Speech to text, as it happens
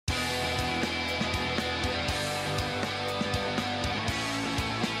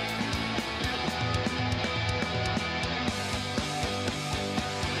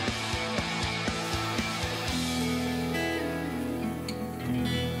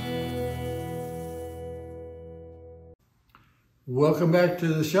Welcome back to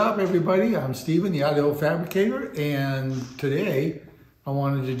the shop, everybody. I'm Steven, the Idaho Fabricator, and today I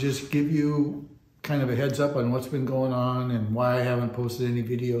wanted to just give you kind of a heads up on what's been going on and why I haven't posted any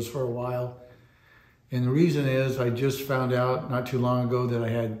videos for a while. And the reason is I just found out not too long ago that I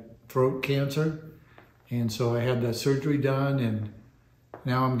had throat cancer, and so I had that surgery done, and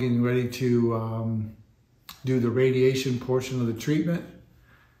now I'm getting ready to do the radiation portion of the treatment.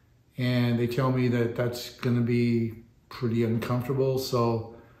 And they tell me that that's going to be pretty uncomfortable,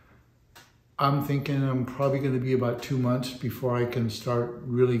 so I'm thinking I'm probably going to be about 2 months before I can start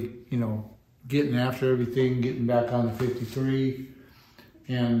really, getting after everything, getting back on the 53,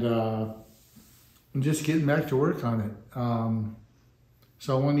 and just getting back to work on it.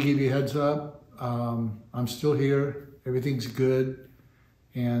 So I want to give you a heads up. I'm still here. Everything's good,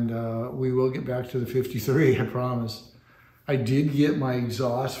 and we will get back to the 53, I promise. I did get my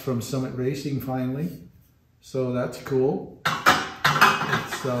exhaust from Summit Racing finally. So that's cool.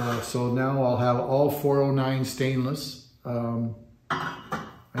 So now I'll have all 409 stainless. I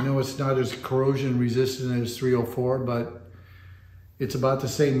know it's not as corrosion resistant as 304, but it's about the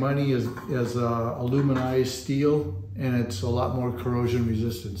same money as aluminized steel, and it's a lot more corrosion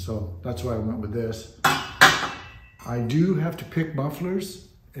resistant. So that's why I went with this. I do have to pick mufflers,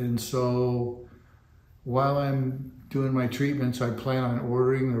 and so while I'm doing my treatments, I plan on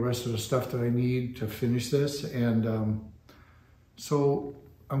ordering the rest of the stuff that I need to finish this. And so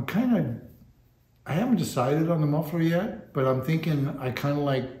I haven't decided on the muffler yet, but I'm thinking I kind of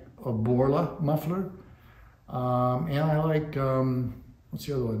like a Borla muffler. And I like, what's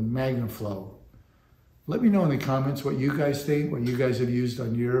the other one? MagnaFlow. Let me know in the comments what you guys think, what you guys have used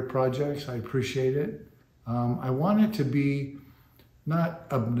on your projects. I appreciate it. I want it to be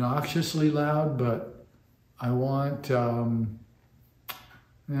not obnoxiously loud, but I want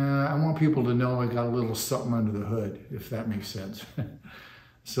people to know I got a little something under the hood, if that makes sense.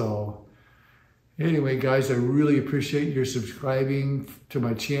 So anyway, guys, I really appreciate your subscribing to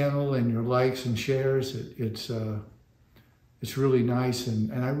my channel and your likes and shares. It's really nice,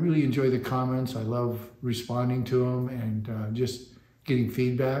 and I really enjoy the comments. I love responding to them and just getting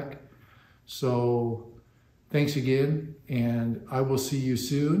feedback. So thanks again, and I will see you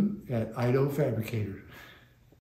soon at Idaho Fabricator.